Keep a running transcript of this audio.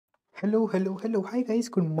Hello. Hi guys,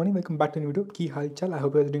 good morning. Welcome back to the video. Ki hal chal? I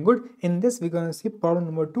hope you guys are doing good. In this, we're gonna see problem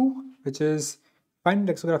number 2, which is find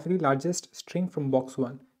lexicographically largest string from box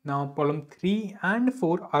 1. Now, problem 3 and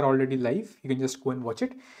 4 are already live. You can just go and watch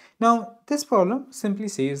it. Now, this problem simply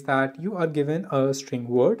says that you are given a string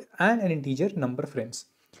word and an integer number of friends.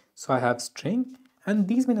 So I have string and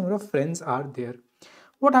these many number of friends are there.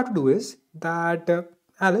 What I have to do is that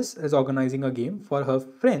Alice is organizing a game for her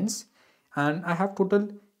friends and I have total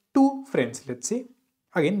 2 friends, let's say.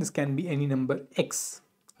 Again, this can be any number x.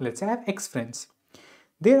 Let's say I have x friends.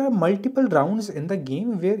 There are multiple rounds in the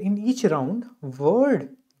game where in each round,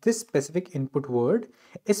 this specific input word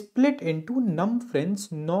is split into num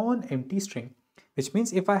friends non-empty string, which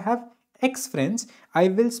means if I have x friends, I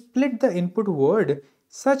will split the input word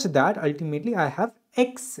such that ultimately I have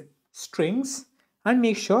x strings and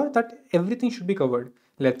make sure that everything should be covered.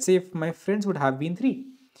 Let's say if my friends would have been 3,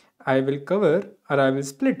 I will cover or I will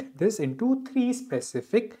split this into 3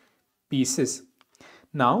 specific pieces.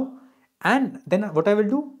 Now, and then what I will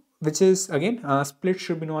do, which is again split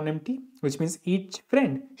should be non-empty, which means each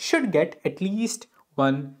friend should get at least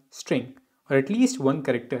one string or at least one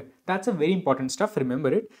character. That's a very important stuff.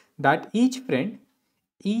 Remember it, that each friend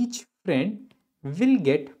will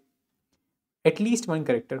get at least one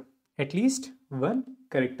character, which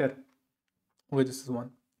is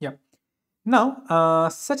one. Yeah. Now,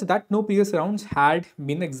 such that no previous rounds had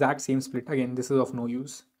been the exact same split. Again, this is of no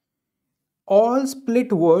use. All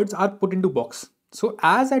split words are put into box. So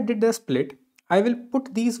as I did the split, I will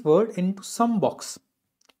put these words into some box.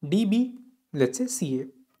 DB, let's say CA.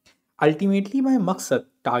 Ultimately, my maqsad,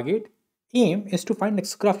 target, aim is to find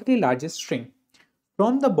lexicographically largest string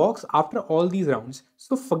from the box after all these rounds.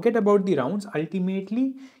 So forget about the rounds.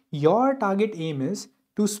 Ultimately, your target aim is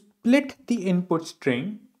to split the input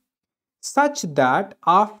string such that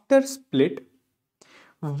after split,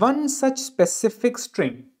 one such specific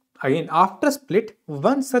string, again after split,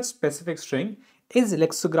 one such specific string is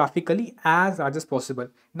lexicographically as large as possible.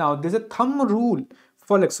 Now there's a thumb rule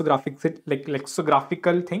for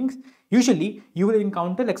lexicographical things. Usually you will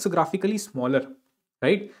encounter lexicographically smaller,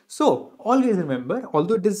 right? So always remember,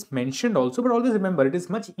 although it is mentioned also, but always remember it is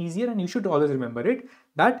much easier and you should always remember it,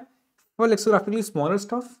 that for lexicographically smaller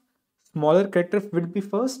stuff, smaller character will be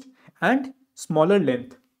first and smaller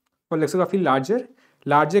length. For lexicography larger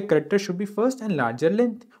character should be first and larger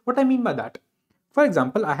length. What I mean by that? For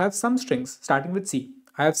example, I have some strings starting with C.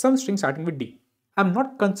 I have some strings starting with D. I'm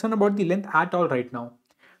not concerned about the length at all right now.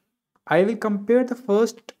 I will compare the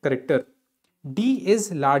first character. D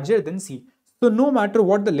is larger than C. So no matter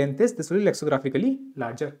what the length is, this will be lexicographically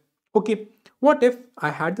larger. Okay, what if I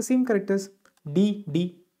had the same characters? D,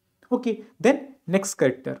 D. Okay, then next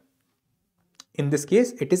character. In this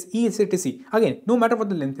case, it is E, it is C. Again, no matter what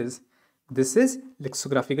the length is, this is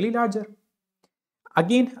lexicographically larger.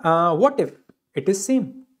 Again, what if it is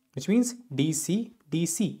same, which means DC,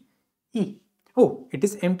 DC, E. Oh, it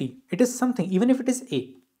is empty. It is something, even if it is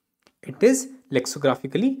A. It is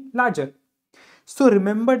lexicographically larger. So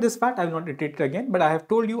remember this fact. I will not repeat it again, but I have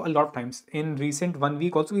told you a lot of times. In recent 1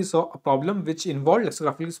 week also, we saw a problem which involved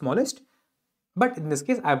lexicographically smallest. But in this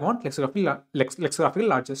case, I want lexicographically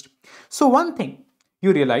largest. So one thing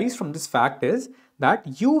you realize from this fact is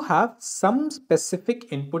that you have some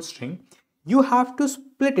specific input string. You have to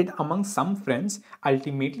split it among some friends.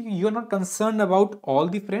 Ultimately, you're not concerned about all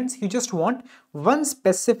the friends. You just want one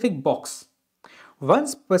specific box. One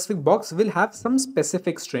specific box will have some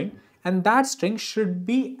specific string and that string should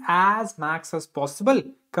be as max as possible,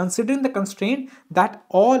 considering the constraint that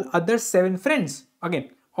all other 7 friends,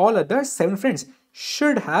 again, all other 7 friends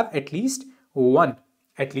should have at least one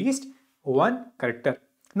character.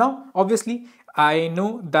 Now, obviously, I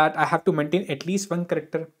know that I have to maintain at least one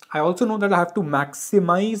character. I also know that I have to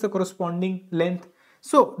maximize the corresponding length.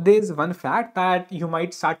 So there's one fact that you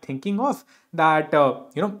might start thinking of, that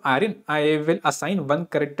Aryan, I will assign one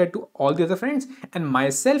character to all the other friends and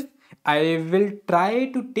myself I will try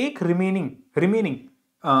to take remaining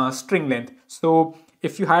string length. So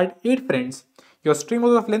if you had 8 friends, your string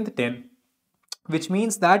was of length 10, which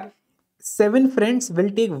means that 7 friends will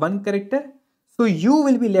take one character. So you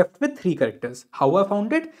will be left with 3 characters. How I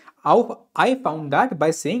found it? How I found that by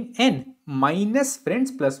saying n minus friends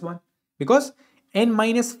plus 1, because n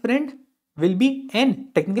minus friend will be n,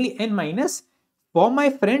 technically n minus for my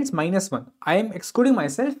friends minus 1. I am excluding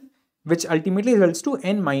myself, which ultimately results to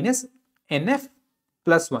n minus nf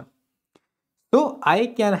plus 1. So I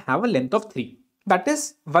can have a length of 3. That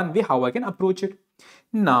is one way how I can approach it.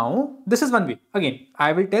 Now, this is one way. Again,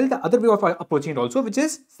 I will tell the other way of approaching it also, which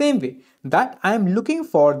is same way, that I am looking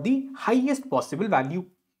for the highest possible value.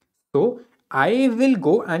 So I will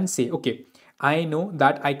go and say, okay, I know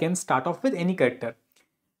that I can start off with any character.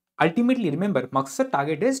 Ultimately, remember, Maqsad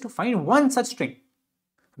target is to find one such string,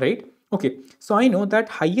 right? Okay, so I know that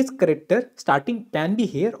highest character starting can be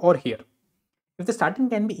here or here. If the starting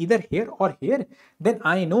can be either here or here, then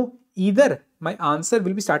I know either my answer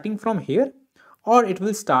will be starting from here or it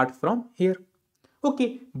will start from here.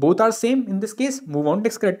 Okay, both are same in this case. Move on to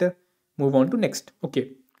next character. Move on to next.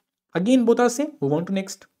 Okay, again both are same. Move on to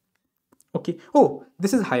next. Okay. Oh,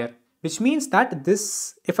 this is higher, which means that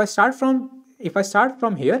this if I start from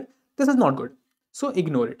here, this is not good. So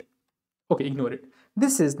ignore it. Okay, ignore it.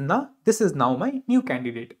 This is now my new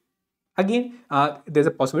candidate. Again, there's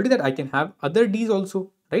a possibility that I can have other Ds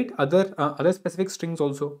also, right? Other specific strings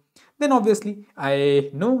also. Then obviously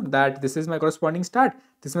I know that this is my corresponding start.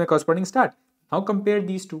 This is my corresponding start. Now compare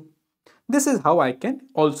these two. This is how I can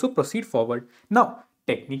also proceed forward. Now,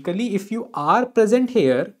 technically, if you are present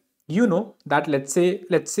here, you know that let's say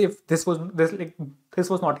if this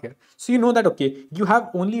was not here. So you know that okay, you have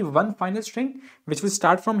only one final string which will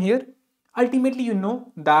start from here. Ultimately, you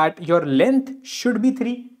know that your length should be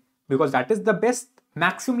 3 because that is the best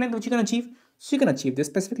maximum length which you can achieve. So you can achieve this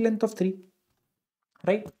specific length of 3,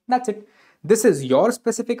 right? That's it. This is your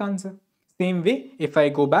specific answer. Same way, if I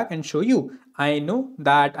go back and show you, I know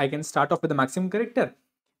that I can start off with the maximum character.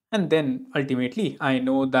 And then ultimately, I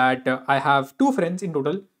know that I have 2 friends in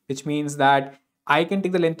total, which means that I can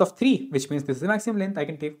take the length of 3, which means this is the maximum length I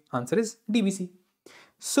can take. Answer is DBC.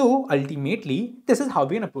 So ultimately, this is how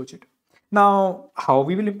we can approach it. Now, how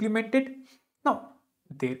we will implement it? Now,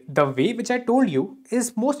 the way which I told you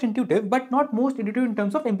is most intuitive, but not most intuitive in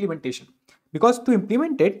terms of implementation. Because to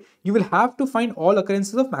implement it, you will have to find all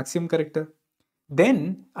occurrences of maximum character.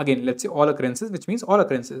 Then, again, let's say all occurrences, which means all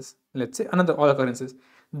occurrences. Let's say another all occurrences.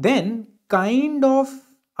 Then, kind of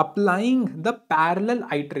applying the parallel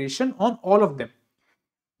iteration on all of them.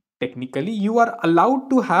 Technically, you are allowed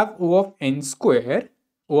to have O of n square.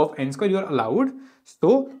 O of n square you are allowed.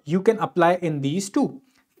 So, you can apply in these two.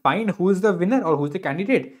 Find who is the winner or who is the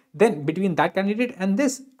candidate. Then between that candidate and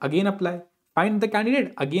this, again apply. Find the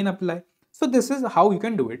candidate, again apply. So this is how you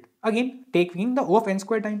can do it. Again, taking the O of n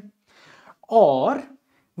square time. Or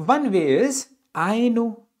one way is, I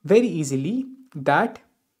know very easily that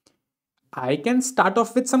I can start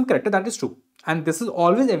off with some character, that is true. And this is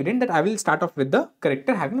always evident that I will start off with the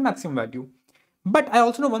character having the maximum value. But I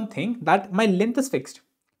also know one thing, that my length is fixed.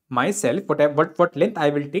 Myself, what length I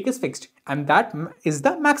will take is fixed, and that is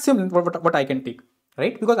the maximum length what I can take,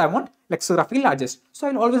 right? Because I want lexicographically largest, so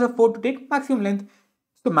I'll always afford to take maximum length.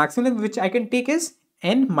 So maximum length which I can take is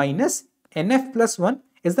n minus nf plus 1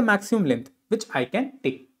 is the maximum length which I can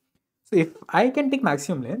take. So if I can take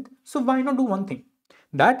maximum length, so why not do one thing,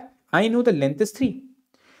 that I know the length is 3.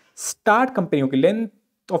 Start comparing. Okay, length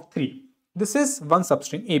of 3. This is one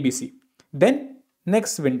substring ABC. Then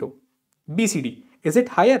next window BCD. Is it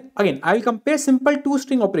higher? Again, I will compare simple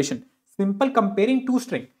 2-string operation. Simple comparing 2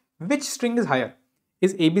 string. Which string is higher?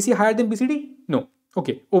 Is ABC higher than BCD? No.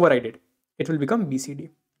 Okay, override it. It will become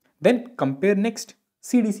BCD. Then compare next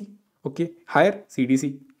CDC. Okay, higher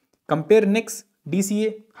CDC. Compare next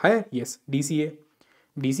DCA. Higher? Yes, DCA.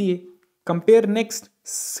 DCA. Compare next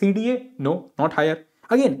CDA. No, not higher.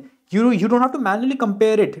 Again, you don't have to manually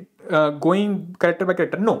compare it going character by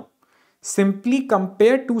character. No. Simply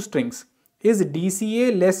compare 2 strings. Is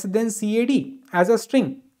DCA less than CAD as a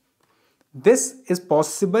string? This is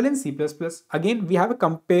possible in C++. Again, we have a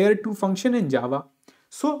compare to function in Java.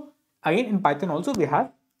 So again, in Python also we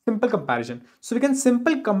have simple comparison. So we can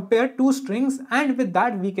simple compare 2 strings, and with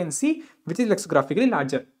that we can see which is lexicographically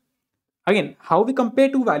larger. Again, how we compare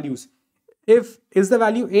 2 values? If is the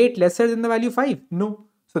value 8 lesser than the value 5? No.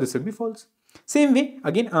 So this will be false. Same way,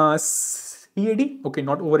 again, CAD, okay,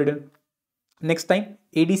 not overridden. Next time,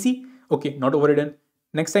 ADC, okay, not overridden.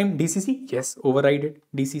 Next time, DCC, yes, override it,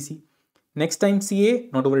 DCC. Next time, CA,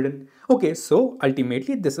 not overridden. Okay, so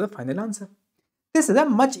ultimately, this is the final answer. This is a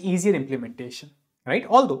much easier implementation, right?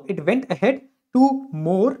 Although it went ahead to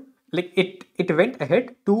more, like it went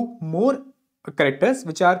ahead to more characters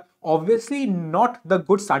which are obviously not the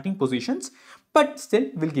good starting positions, but still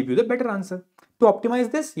will give you the better answer. To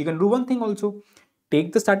optimize this, you can do one thing also.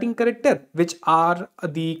 Take the starting character, which are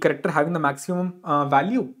the character having the maximum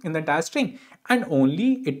value in the entire string, and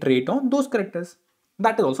only iterate on those characters.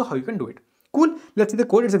 That is also how you can do it. Cool. Let's see the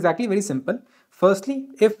code. It's exactly very simple. Firstly,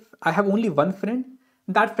 if I have only one friend,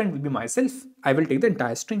 that friend will be myself. I will take the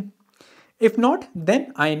entire string. If not,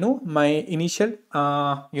 then I know my initial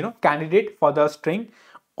candidate for the string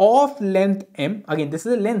of length m. Again, this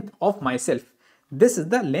is the length of myself. this is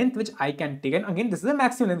the length which I can take, and again this is the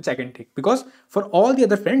maximum length which I can take, because for all the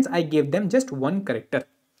other friends I gave them just one character.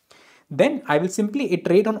 Then I will simply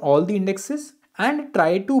iterate on all the indexes and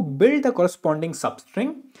try to build the corresponding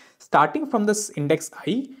substring starting from this index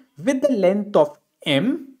I with the length of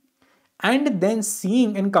m, and then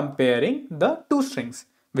seeing and comparing the two strings,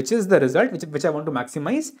 which is the result which I want to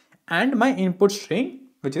maximize, and my input string,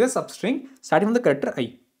 which is a substring starting from the character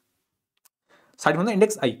I, starting from the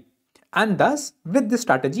index I. And thus, with this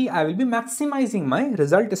strategy, I will be maximizing my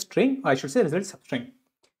result string, or I should say result substring.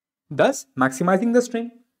 Thus, maximizing the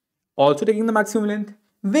string, also taking the maximum length,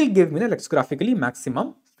 will give me the lexicographically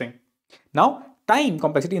maximum string. Now, time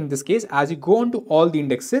complexity in this case, as you go on to all the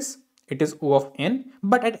indexes, it is O of n,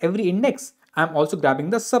 but at every index, I'm also grabbing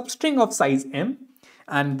the substring of size m,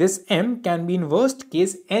 and this m can be in worst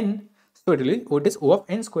case n, so it is O of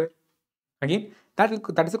n square. Again, that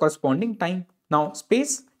is the corresponding time. Now,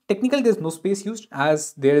 space, technically there's no space used,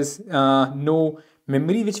 as there is no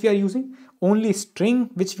memory which we are using, only string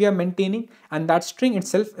which we are maintaining, and that string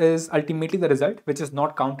itself is ultimately the result, which is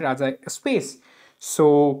not counted as a space.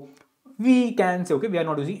 So we can say, okay, we are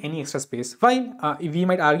not using any extra space. While we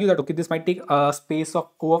might argue that, okay, this might take a space of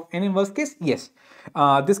O of n in worst case. Yes,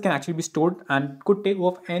 this can actually be stored and could take O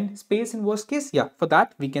of n space in worst case. Yeah, for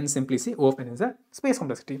that we can simply say O of n is a space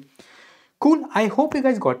complexity. Cool, I hope you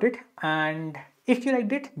guys got it, and if you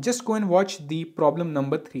liked it, just go and watch the problem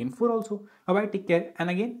number 3 and 4 also. Bye bye, take care, and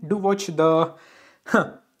again, do watch the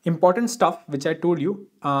important stuff which I told you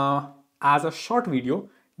as a short video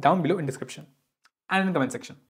down below in description and in the comment section.